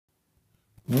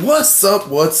What's up?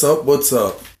 What's up? What's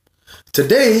up?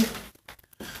 Today,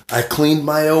 I cleaned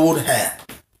my old hat.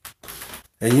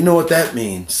 And you know what that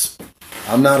means?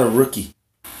 I'm not a rookie.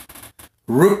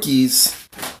 Rookies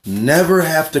never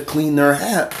have to clean their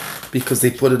hat because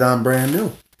they put it on brand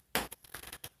new.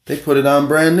 They put it on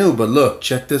brand new. But look,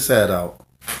 check this hat out.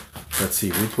 Let's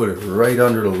see, we put it right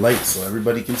under the light so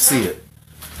everybody can see it.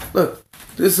 Look,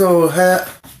 this old hat,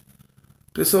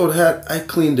 I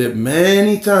cleaned it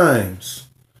many times.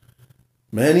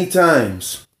 Many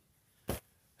times.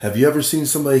 Have you ever seen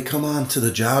somebody come on to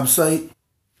the job site?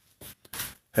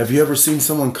 Have you ever seen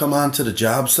someone come on to the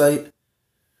job site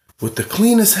with the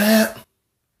cleanest hat,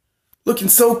 looking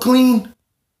so clean?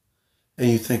 And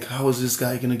you think, how is this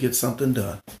guy going to get something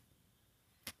done?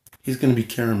 He's going to be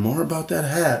caring more about that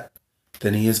hat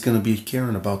than he is going to be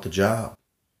caring about the job.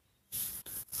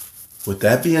 With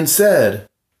that being said,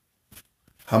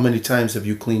 how many times have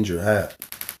you cleaned your hat?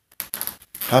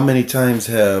 How many times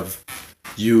have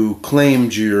you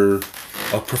claimed you're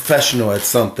a professional at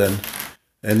something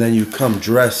and then you come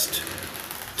dressed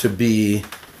to be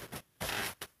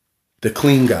the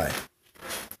clean guy?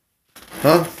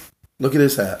 Huh? Look at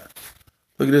this hat.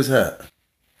 Look at this hat.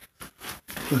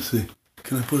 Let's see.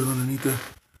 Can I put it underneath there?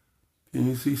 Can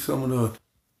you see some of the...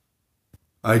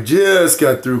 I just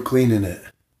got through cleaning it.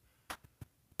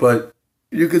 But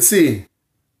you could see,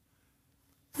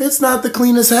 it's not the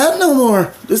cleanest hat no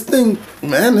more. This thing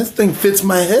fits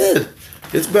my head.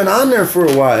 It's been on there for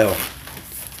a while.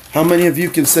 How many of you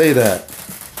can say that?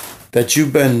 That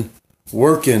you've been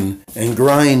working and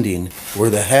grinding where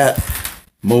the hat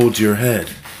molds your head?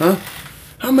 Huh?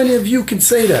 How many of you can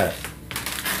say that?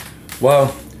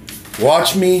 Well,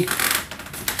 watch me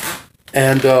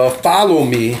and follow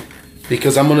me,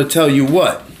 because I'm going to tell you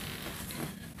what.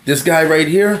 This guy right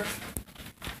here,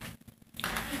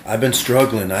 I've been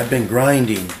struggling. I've been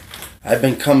grinding. I've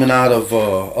been coming out of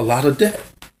a lot of debt.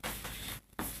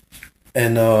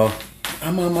 And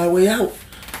I'm on my way out.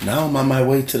 Now I'm on my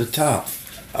way to the top.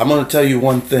 I'm going to tell you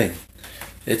one thing.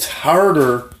 It's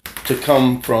harder to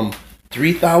come from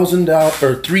 $3,000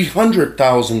 or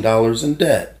 $300,000 in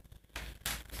debt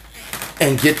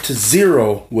and get to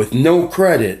zero with no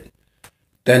credit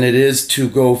than it is to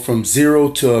go from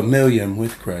 0 to $1 million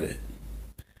with credit.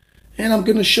 And I'm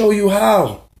going to show you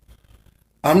how.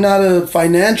 I'm not a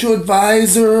financial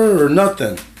advisor or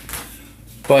nothing.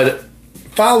 But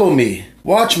follow me.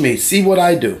 Watch me. See what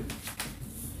I do.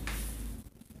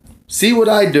 See what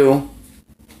I do.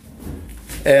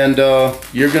 And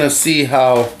you're going to see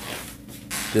how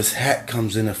this hat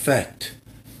comes in effect.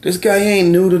 This guy ain't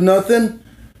new to nothing.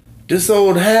 This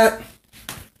old hat,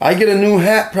 I get a new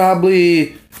hat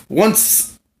probably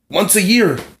once a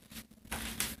year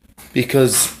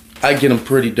because I get them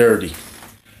pretty dirty.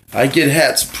 I get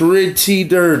hats pretty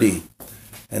dirty,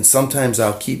 and sometimes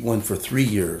I'll keep one for 3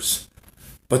 years.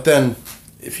 But then,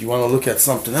 if you want to look at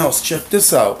something else, check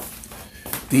this out.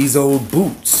 These old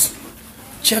boots.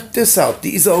 Check this out.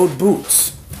 These old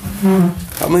boots.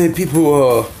 How many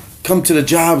people come to the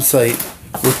job site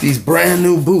with these brand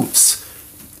new boots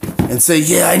and say,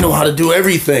 yeah, I know how to do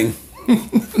everything?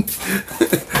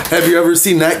 Have you ever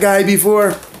seen that guy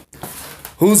before?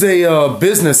 Who's a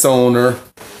business owner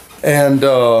and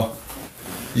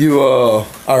you are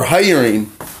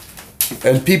hiring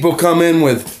and people come in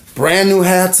with brand new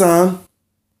hats on?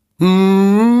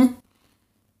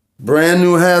 Brand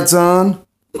new hats on.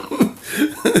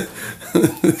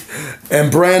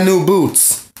 And brand new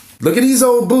boots. Look at these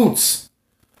old boots.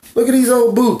 Look at these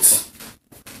old boots.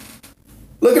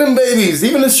 Look at them babies.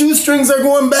 Even the shoestrings are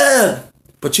going bad.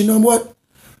 But you know what?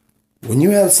 When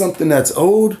you have something that's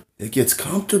old, it gets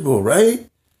comfortable, right?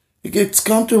 It gets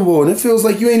comfortable, and it feels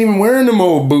like you ain't even wearing them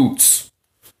old boots.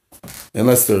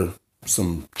 Unless they're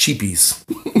some cheapies.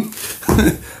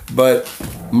 But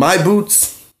my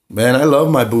boots, man, I love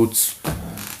my boots.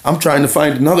 I'm trying to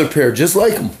find another pair just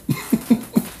like them.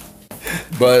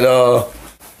 But,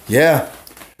 yeah,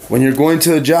 when you're going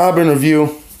to a job interview,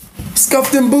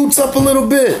 scuff them boots up a little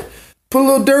bit. Put a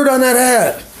little dirt on that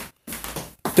hat.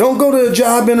 Don't go to a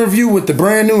job interview with the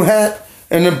brand new hat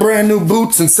and the brand new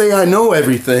boots and say, I know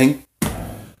everything.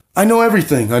 I know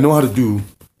everything. I know how to do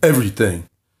everything.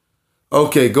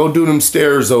 Okay, go do them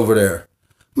stairs over there.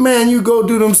 Man, you go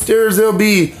do them stairs, they'll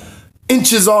be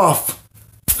inches off.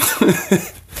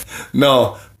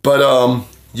 No, but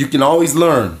you can always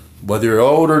learn, whether you're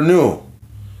old or new.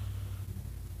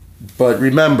 But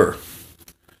remember,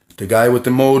 the guy with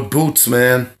them old boots,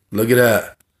 man. Look at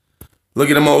that. Look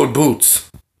at them old boots.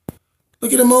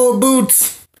 Look at them old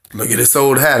boots. Look at this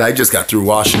old hat. I just got through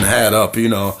washing the hat up, you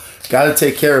know. Got to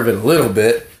take care of it a little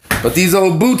bit. But these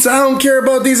old boots, I don't care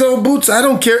about these old boots. I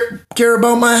don't care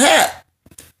about my hat.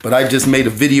 But I just made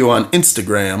a video on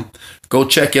Instagram. Go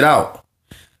check it out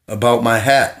about my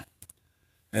hat.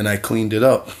 And I cleaned it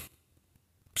up.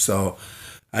 So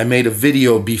I made a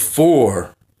video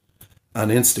before on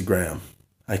Instagram.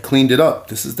 I cleaned it up.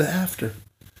 This is the after.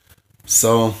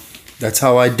 So that's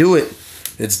how I do it.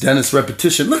 It's Dennis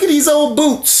Repetition. Look at these old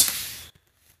boots.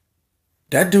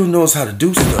 That dude knows how to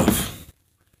do stuff.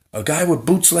 A guy with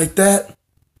boots like that,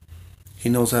 he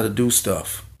knows how to do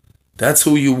stuff. That's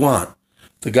who you want.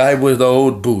 The guy with the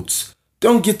old boots.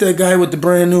 Don't get that guy with the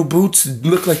brand new boots.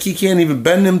 Look like he can't even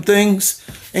bend them things.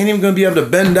 Ain't even gonna be able to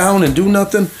bend down and do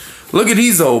nothing. Look at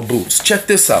these old boots. Check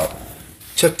this out.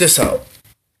 Check this out.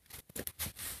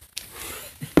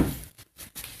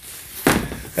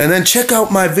 And then check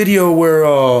out my video where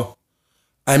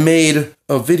I made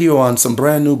a video on some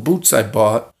brand new boots I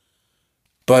bought.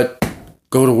 But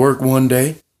go to work one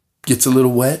day, gets a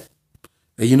little wet.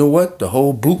 And you know what? The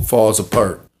whole boot falls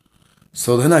apart.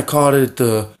 So then I called it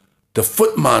the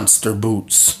Foot Monster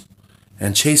boots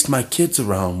and chased my kids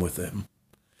around with them.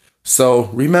 So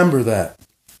remember that.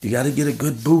 You got to get a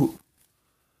good boot.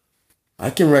 I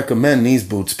can recommend these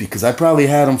boots because I probably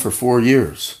had them for 4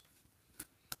 years.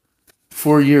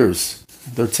 4 years.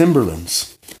 They're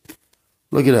Timberlands.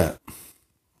 Look at that.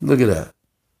 Look at that.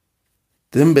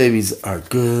 Them babies are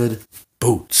good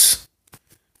boots.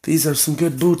 These are some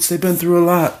good boots. They've been through a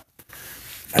lot.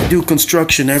 I do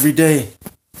construction every day.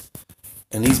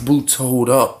 And these boots hold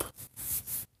up.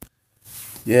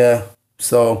 Yeah.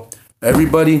 So,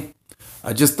 everybody,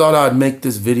 I just thought I'd make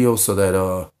this video so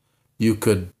that you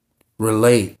could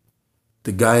relate.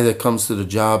 The guy that comes to the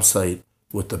job site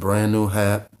with the brand new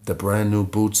hat, the brand new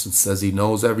boots, and says he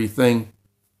knows everything.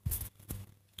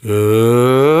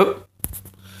 I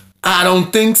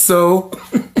don't think so.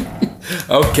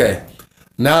 Okay.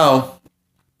 Now,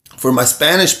 for my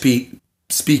Spanish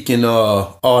speaking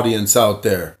audience out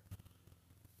there.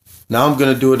 Now I'm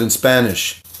going to do it in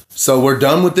Spanish. So we're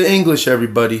done with the English,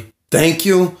 everybody. Thank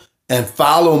you, and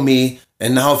follow me.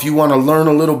 And now if you want to learn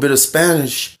a little bit of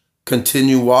Spanish,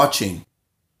 continue watching.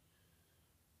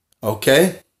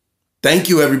 Okay? Thank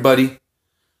you, everybody.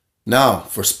 Now,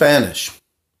 for Spanish.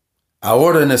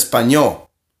 Ahora en español.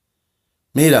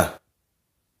 Mira.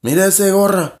 Mira ese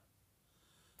gorra.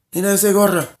 Mira ese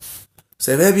gorra.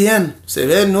 Se ve bien. Se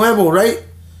ve nuevo, right?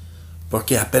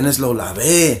 Porque apenas lo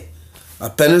lavé.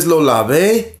 Apenas lo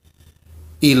lavé.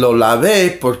 Y lo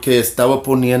lavé porque estaba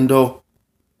poniendo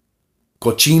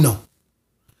cochino.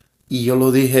 Y yo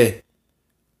lo dije.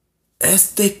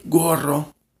 Este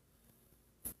gorro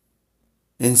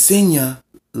enseña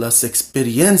las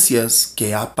experiencias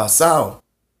que ha pasado.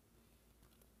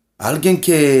 Alguien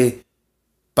que,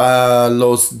 para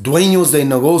los dueños de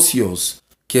negocios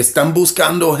que están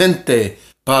buscando gente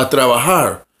para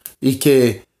trabajar y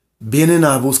que vienen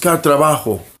a buscar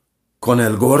trabajo con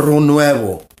el gorro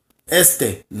nuevo.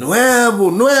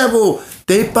 Nuevo,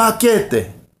 de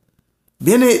paquete.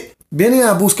 Viene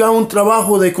a buscar un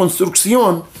trabajo de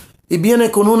construcción y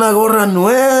viene con una gorra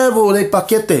nuevo de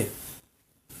paquete.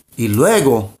 Y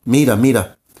luego,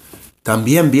 mira,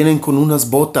 también vienen con unas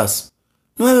botas.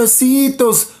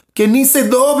 Nuevecitos, que ni se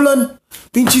doblan.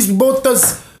 Pinches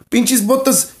botas.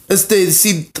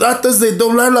 Si tratas de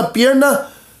doblar la pierna,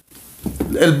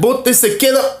 el bote se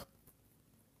queda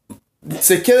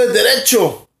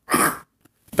derecho.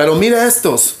 Pero mira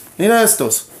estos. Mira,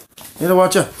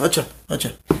 watch out.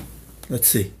 Let's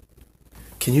see.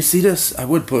 Can you see this? I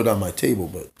would put it on my table,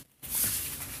 but...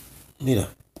 Mira,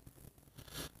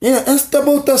 esta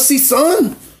bota sí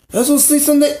son. Esos sí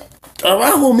son de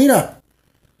trabajo, mira.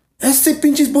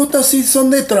 Pinches botas sí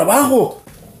son de trabajo.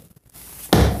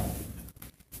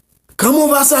 ¿Cómo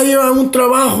vas a ir a un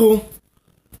trabajo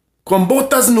con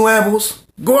botas nuevos,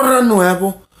 gorra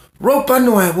nuevo, ropa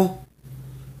nuevo?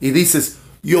 Y dices,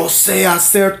 yo sé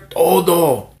hacer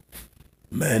todo.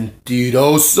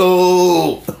 Mentiroso.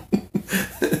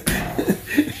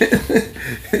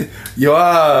 Yo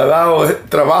he dado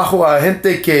trabajo a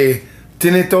gente que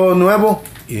tiene todo nuevo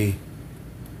y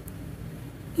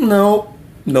no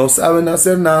saben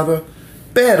hacer nada.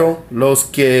 Pero los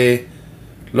que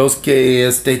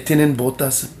tienen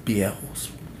botas viejos,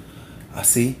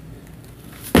 así,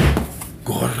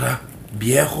 gorra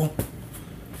viejo,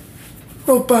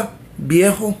 ropa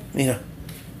viejo, mira,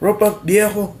 ropa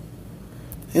viejo.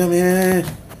 Mira.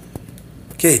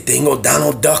 Que tengo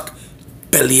Donald Duck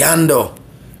peleando.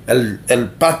 El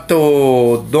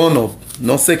pato Donald.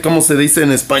 No sé cómo se dice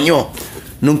en español.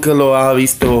 Nunca lo ha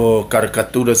visto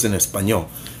caricaturas en español.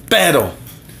 Pero,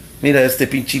 mira este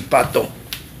pinche pato.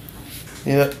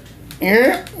 Mira.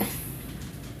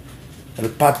 El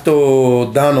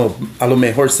pato Donald, a lo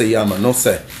mejor se llama, no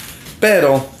sé.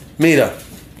 Pero, mira,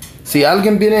 si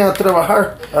alguien viene a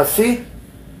trabajar así,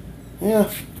 mira,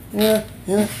 mira,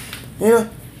 mira,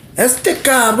 mira. Este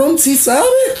cabrón sí sabe.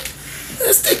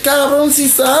 Este cabrón sí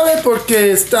sabe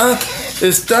porque está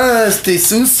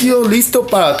sucio, listo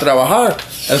para trabajar.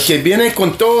 El que viene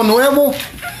con todo nuevo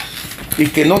y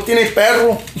que no tiene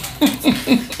perro.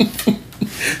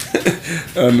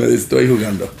 No, estoy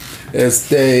jugando.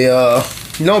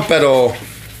 No, pero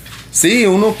sí,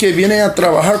 uno que viene a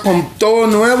trabajar con todo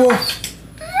nuevo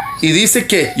y dice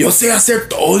que yo sé hacer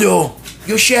todo.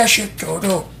 Yo sé hacer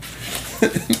todo.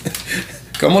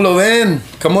 ¿Cómo lo ven?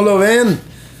 ¿Cómo lo ven?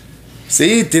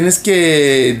 Sí, tienes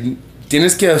que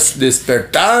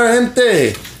despertar,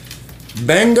 gente.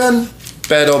 Vengan,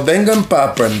 pero vengan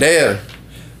para aprender.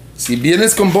 Si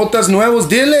vienes con botas nuevas,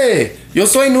 dile, yo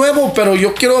soy nuevo, pero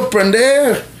yo quiero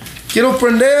aprender. Quiero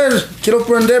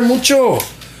aprender mucho.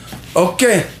 Ok,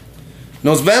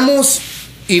 nos vemos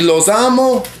y los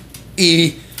amo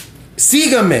y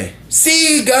sígame,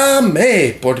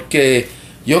 porque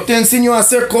yo te enseño a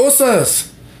hacer cosas.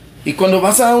 Y cuando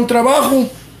vas a un trabajo,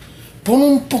 pon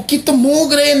un poquito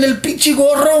mugre en el pinche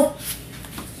gorro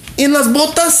y en las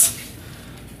botas.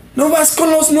 No vas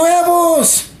con los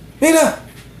nuevos. Mira,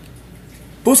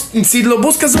 si lo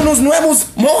buscas unos nuevos,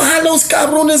 moja los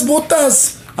cabrones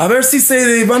botas. A ver si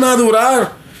se van a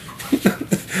durar.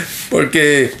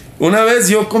 Porque una vez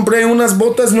yo compré unas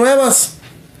botas nuevas.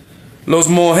 Los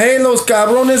mojé los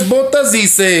cabrones botas y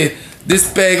se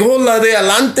despegó la de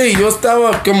adelante y yo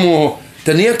estaba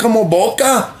tenía como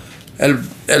boca.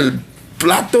 El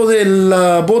plato de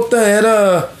la bota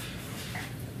era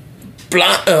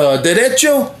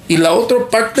derecho y la otra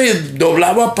parte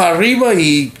doblaba para arriba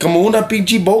y como una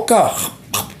pinche boca.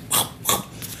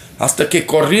 Hasta que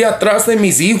corrí atrás de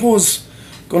mis hijos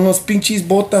con las pinches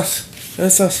botas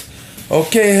esas.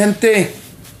 Ok, gente,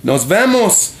 nos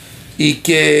vemos y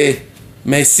que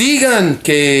me sigan,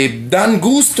 que dan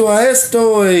gusto a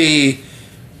esto y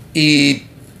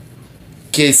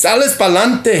que sales para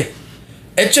adelante.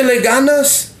 Échale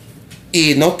ganas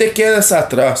y no te quedes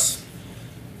atrás.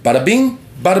 Bada bing,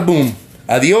 bada boom.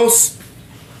 Adiós.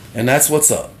 And that's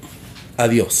what's up.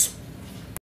 Adiós.